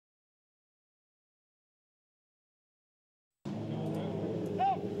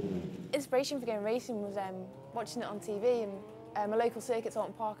inspiration for going racing was watching it on TV, and my local circuit's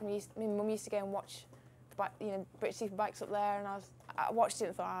Alton Park, and my mum used to go and watch the British super bikes up there, and I watched it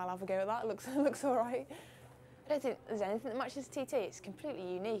and thought, I'll have a go at that. It looks all right. I don't think there's anything that matches TT. It's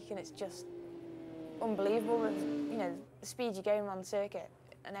completely unique, and it's just unbelievable. The speed you're going around the circuit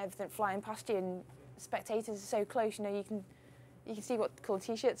and everything flying past you, and spectators are so close. You can see what colour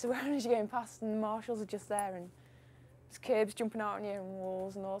t-shirts are wearing as you're going past, and the marshals are just there, and there's curbs jumping out on you, and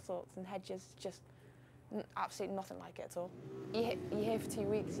walls and all sorts, and hedges. Just absolutely nothing like it at all. You're here for 2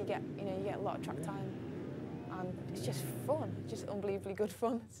 weeks. You get a lot of track time, and it's just fun. Just unbelievably good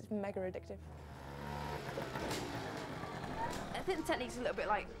fun. It's mega addictive. I think the technique's a little bit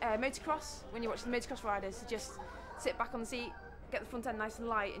like motocross. When you watch the motocross riders, you just sit back on the seat, get the front end nice and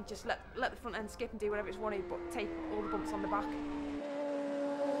light, and just let the front end skip and do whatever it's wanted, but take all the bumps on the back.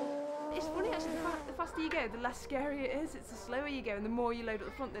 It's funny actually, the faster you go, the less scary it is. It's the slower you go, and the more you load at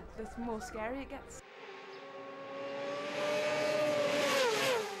the front, the more scary it gets.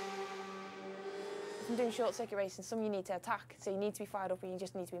 If I'm doing short circuit racing, some you need to attack, so you need to be fired up and you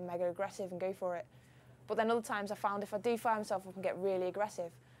just need to be mega aggressive and go for it. But then other times I found if I do fire myself up and get really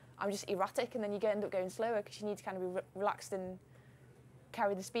aggressive, I'm just erratic, and then you end up going slower because you need to kind of be relaxed and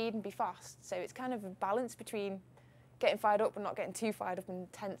carry the speed and be fast. So it's kind of a balance between getting fired up but not getting too fired up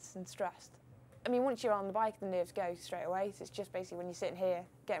and tense and stressed. I mean, once you're on the bike, the nerves go straight away. So it's just basically when you're sitting here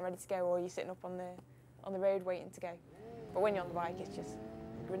getting ready to go, or you're sitting up on the road waiting to go. But when you're on the bike, it's just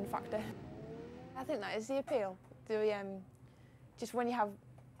a grin factor. I think that is the appeal. Just when you have,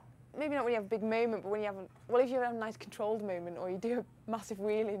 maybe not when you have a big moment, but when you have, if you have a nice controlled moment, or you do a massive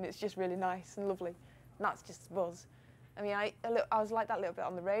wheelie and it's just really nice and lovely, and that's just buzz. I mean, I was like that a little bit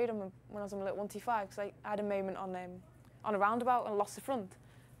on the road when I was on my little 125, because I had a moment on a roundabout and lost the front,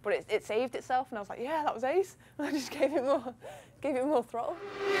 but it saved itself, and I was like, yeah, that was ace. And I just gave it more throttle.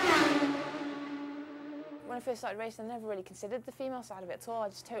 When I first started racing, I never really considered the female side of it at all. I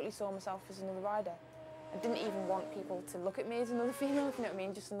just totally saw myself as another rider. I didn't even want people to look at me as another female, if you know what I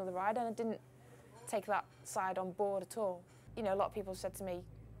mean, just another rider, and I didn't take that side on board at all. You know, a lot of people said to me,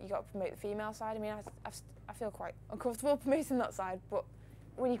 you got to promote the female side. I mean, I feel quite uncomfortable promoting that side, but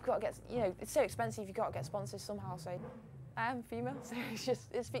when you've got to get, it's so expensive, you've got to get sponsors somehow, so I am female, so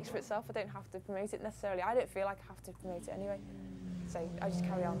it speaks for itself. I don't have to promote it necessarily. I don't feel like I have to promote it anyway, so I just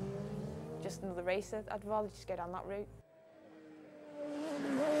carry on. Just another racer. I'd rather just go down that route.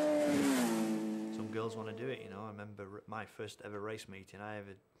 Some girls want to do it, I remember my first ever race meeting I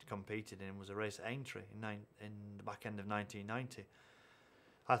ever competed in was a race at Aintree in the back end of 1990.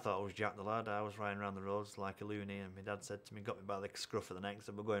 I thought I was Jack the Lad. I was riding around the roads like a loony, and my dad said to me, got me by the scruff of the neck,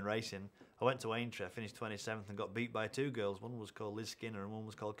 said we're going racing. I went to Aintree, I finished 27th and got beat by two girls. One was called Liz Skinner and one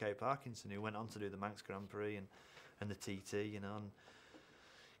was called Kate Parkinson, who went on to do the Manx Grand Prix and the TT, and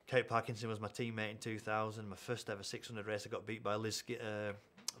Kate Parkinson was my teammate in 2000. My first ever 600 race, I got beat by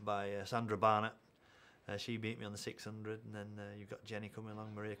Sandra Barnett. She beat me on the 600, and then you've got Jenny coming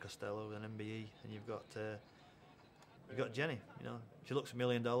along, Maria Costello with an MBE, and you've got Jenny. She looks $1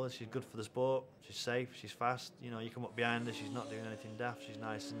 million. She's good for the sport. She's safe. She's fast. You come up behind her. She's not doing anything daft. She's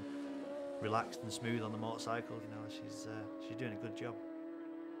nice and relaxed and smooth on the motorcycle. She's doing a good job.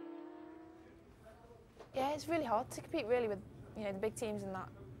 Yeah, it's really hard to compete really with the big teams and that.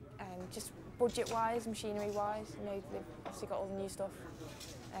 Just budget-wise, machinery-wise, they've obviously got all the new stuff.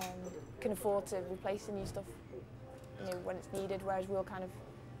 Can afford to replace the new stuff, when it's needed. Whereas we'll kind of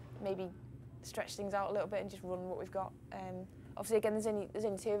maybe stretch things out a little bit and just run what we've got. Obviously, again, there's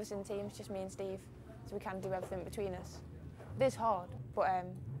only two of us in the team. It's just me and Steve, so we kind of do everything between us. It is hard, but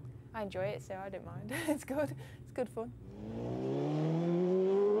I enjoy it, so I don't mind. It's good. It's good fun.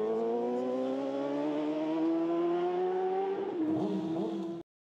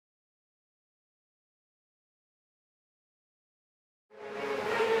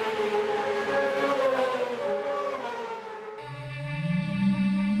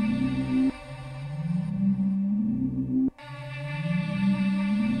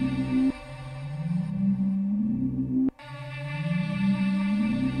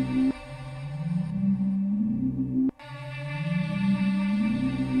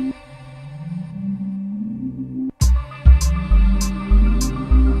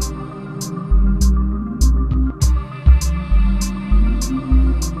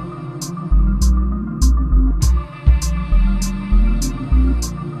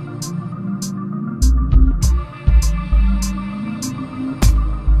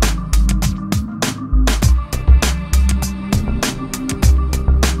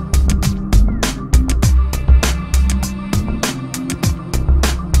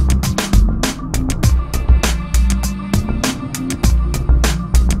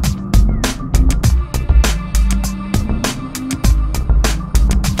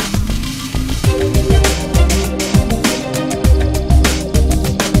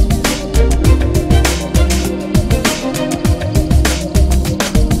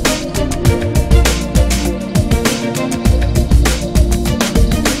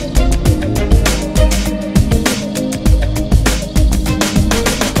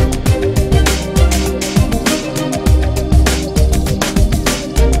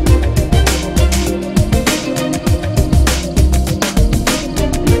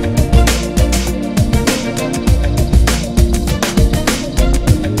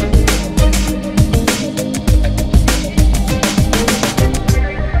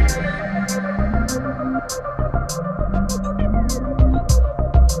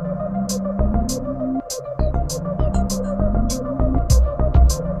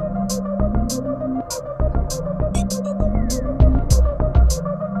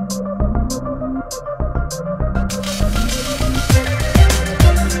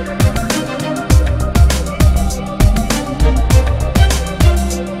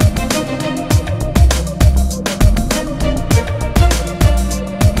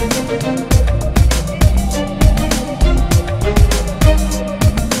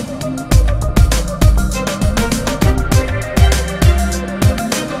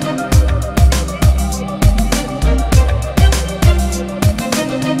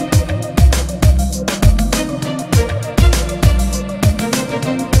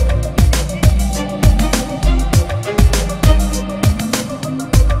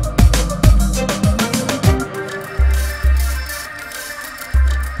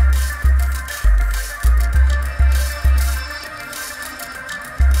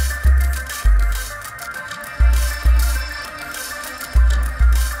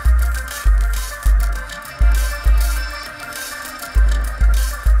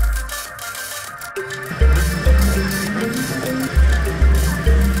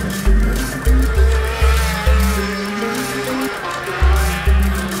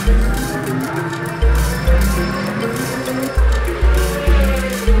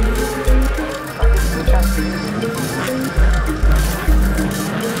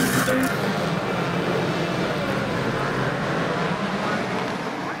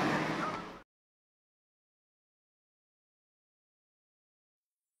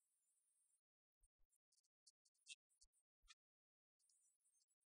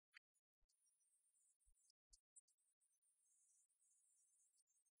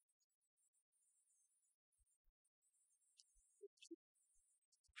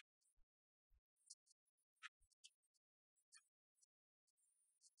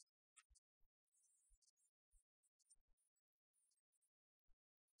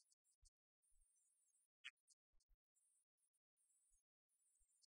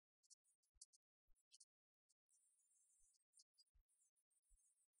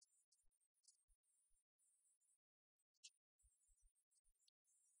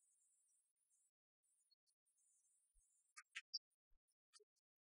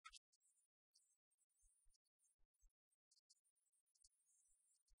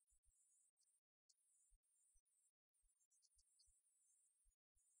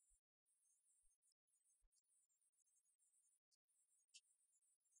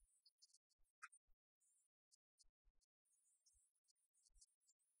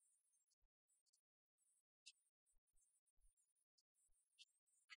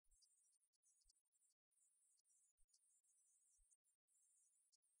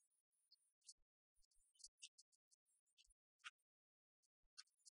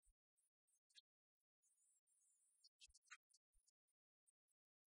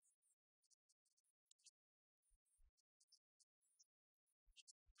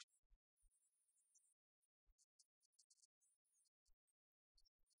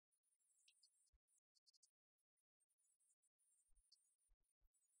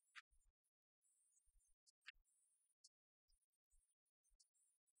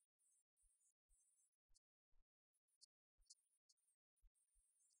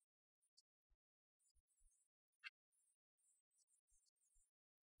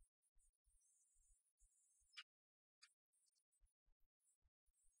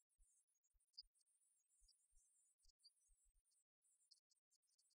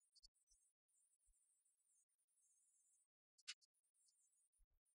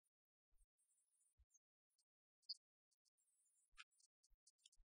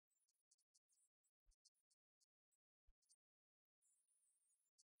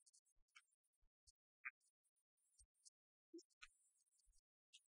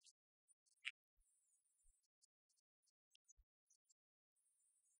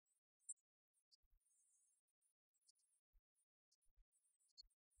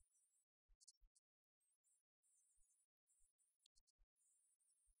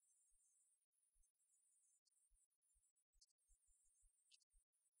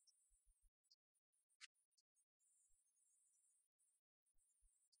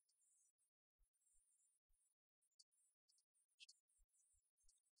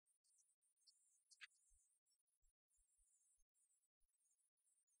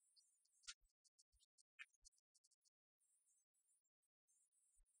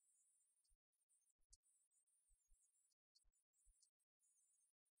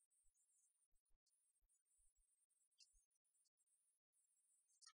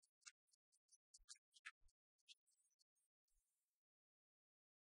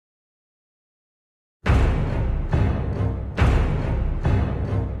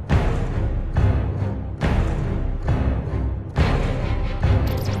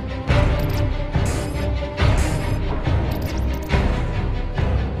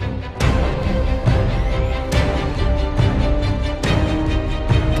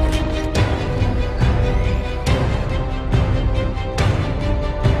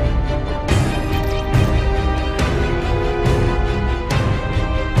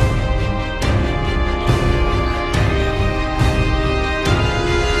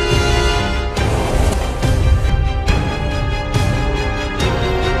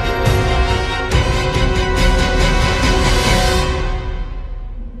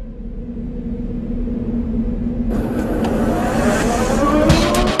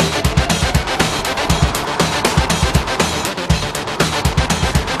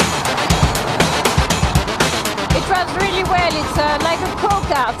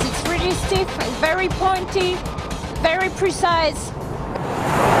 very pointy, very precise.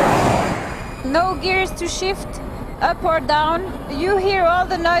 No gears to shift up or down. You hear all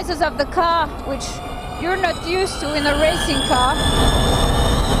the noises of the car, which you're not used to in a racing car.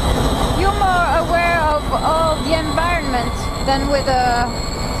 You're more aware of all the environment than with a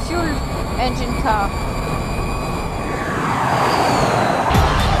fuel engine car.